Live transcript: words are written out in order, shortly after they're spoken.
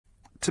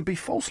to be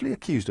falsely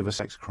accused of a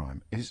sex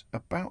crime is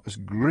about as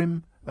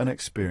grim an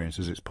experience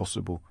as it's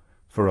possible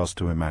for us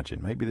to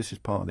imagine. Maybe this is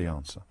part of the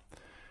answer.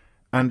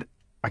 And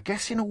I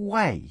guess in a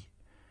way,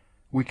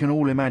 we can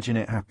all imagine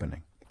it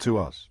happening to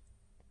us.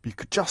 You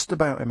could just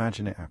about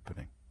imagine it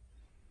happening.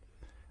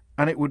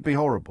 And it would be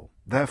horrible.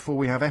 Therefore,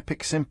 we have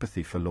epic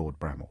sympathy for Lord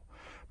Bramall,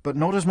 but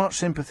not as much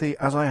sympathy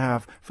as I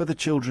have for the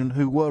children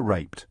who were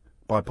raped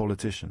by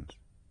politicians.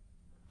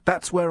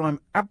 That's where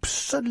I'm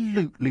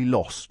absolutely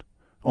lost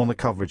on the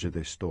coverage of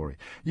this story.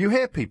 You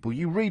hear people,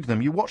 you read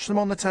them, you watch them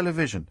on the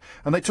television,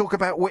 and they talk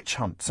about witch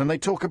hunts, and they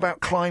talk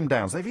about climb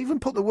downs. They've even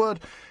put the word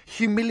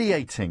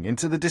humiliating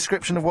into the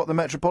description of what the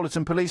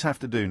Metropolitan Police have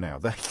to do now.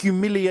 The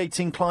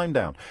humiliating climb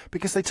down.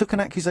 Because they took an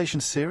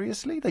accusation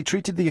seriously, they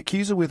treated the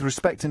accuser with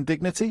respect and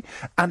dignity,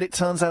 and it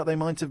turns out they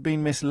might have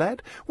been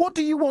misled. What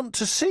do you want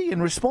to see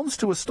in response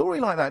to a story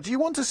like that? Do you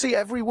want to see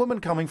every woman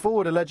coming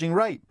forward alleging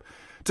rape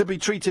to be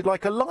treated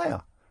like a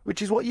liar?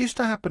 Which is what used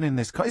to happen in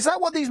this country. Is that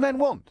what these men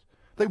want?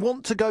 They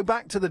want to go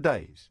back to the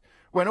days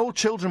when all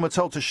children were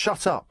told to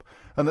shut up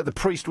and that the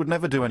priest would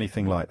never do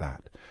anything like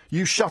that.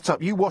 You shut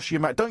up, you wash your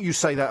mouth. Don't you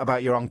say that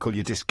about your uncle,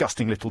 you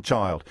disgusting little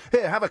child.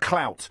 Here, have a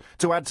clout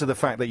to add to the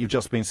fact that you've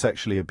just been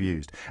sexually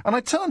abused. And I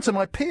turn to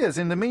my peers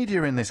in the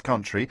media in this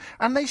country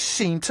and they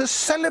seem to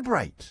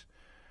celebrate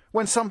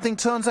when something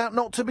turns out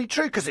not to be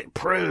true, because it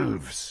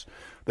proves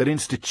that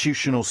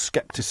institutional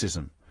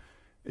scepticism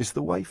is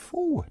the way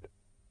forward.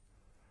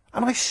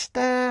 And I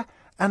stare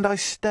and I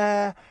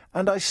stare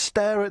and I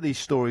stare at these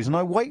stories and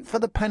I wait for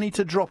the penny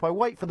to drop. I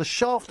wait for the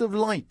shaft of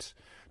light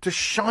to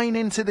shine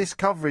into this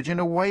coverage in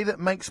a way that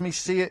makes me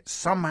see it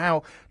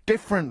somehow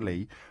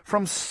differently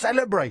from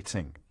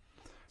celebrating.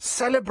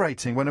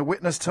 Celebrating when a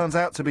witness turns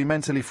out to be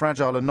mentally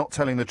fragile and not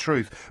telling the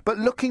truth, but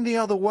looking the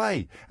other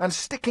way and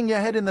sticking your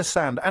head in the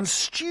sand and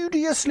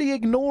studiously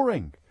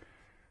ignoring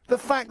the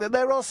fact that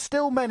there are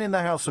still men in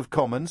the House of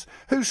Commons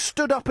who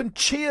stood up and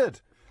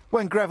cheered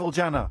when Greville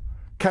Janner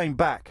came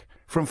back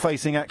from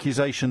facing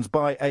accusations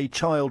by a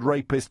child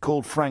rapist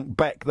called Frank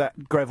Beck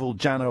that Greville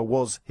Janner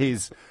was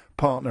his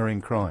partner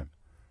in crime.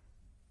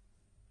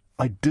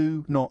 I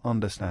do not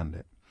understand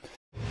it.